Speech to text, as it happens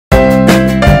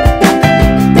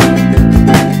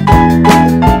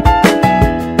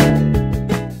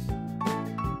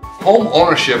home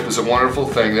ownership is a wonderful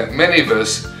thing that many of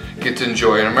us get to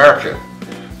enjoy in America.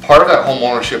 Part of that home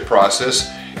ownership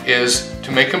process is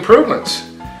to make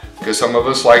improvements, because some of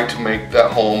us like to make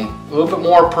that home a little bit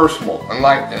more personal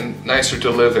and nicer to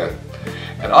live in.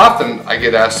 And often I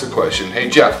get asked the question, hey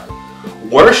Jeff,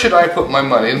 where should I put my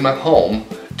money in my home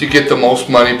to get the most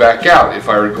money back out if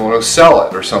I were going to sell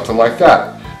it or something like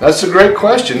that? That's a great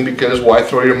question, because why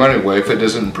throw your money away if it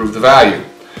doesn't improve the value?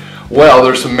 Well,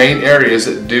 there's some main areas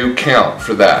that do count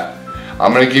for that.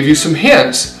 I'm going to give you some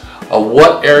hints of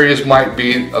what areas might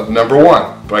be of number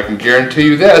one, but I can guarantee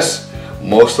you this,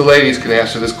 most of the ladies can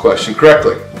answer this question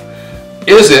correctly.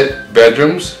 Is it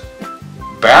bedrooms,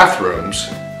 bathrooms,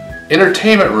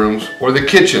 entertainment rooms, or the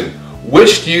kitchen?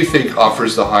 Which do you think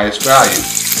offers the highest value?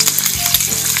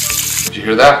 Did you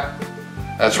hear that?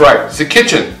 That's right, it's the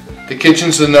kitchen. The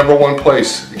kitchen's the number one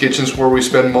place. The kitchen's where we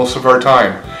spend most of our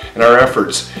time and our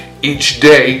efforts each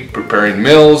day, preparing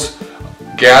meals,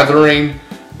 gathering,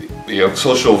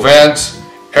 social events.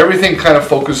 Everything kind of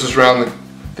focuses around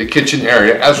the kitchen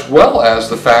area, as well as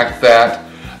the fact that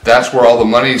that's where all the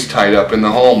money's tied up in the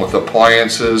home, with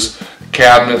appliances,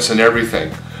 cabinets, and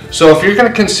everything. So if you're going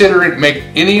to consider it, make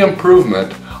any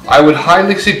improvement, I would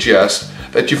highly suggest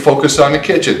that you focus on the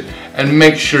kitchen and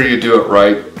make sure you do it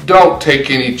right. Don't take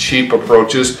any cheap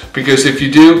approaches, because if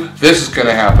you do, this is going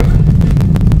to happen.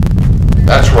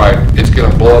 That's right, it's going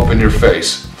to blow up in your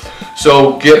face.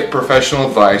 So get professional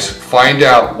advice, find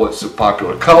out what's the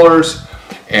popular colors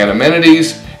and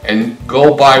amenities, and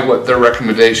go by what their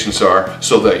recommendations are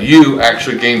so that you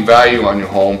actually gain value on your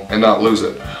home and not lose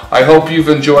it. I hope you've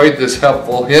enjoyed this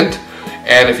helpful hint,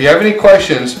 and if you have any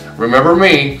questions, remember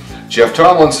me, Jeff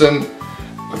Tomlinson,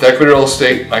 with Equity Real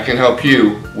Estate. I can help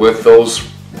you with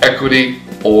those equity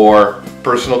or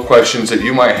personal questions that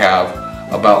you might have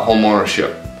about home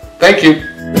ownership. Thank you.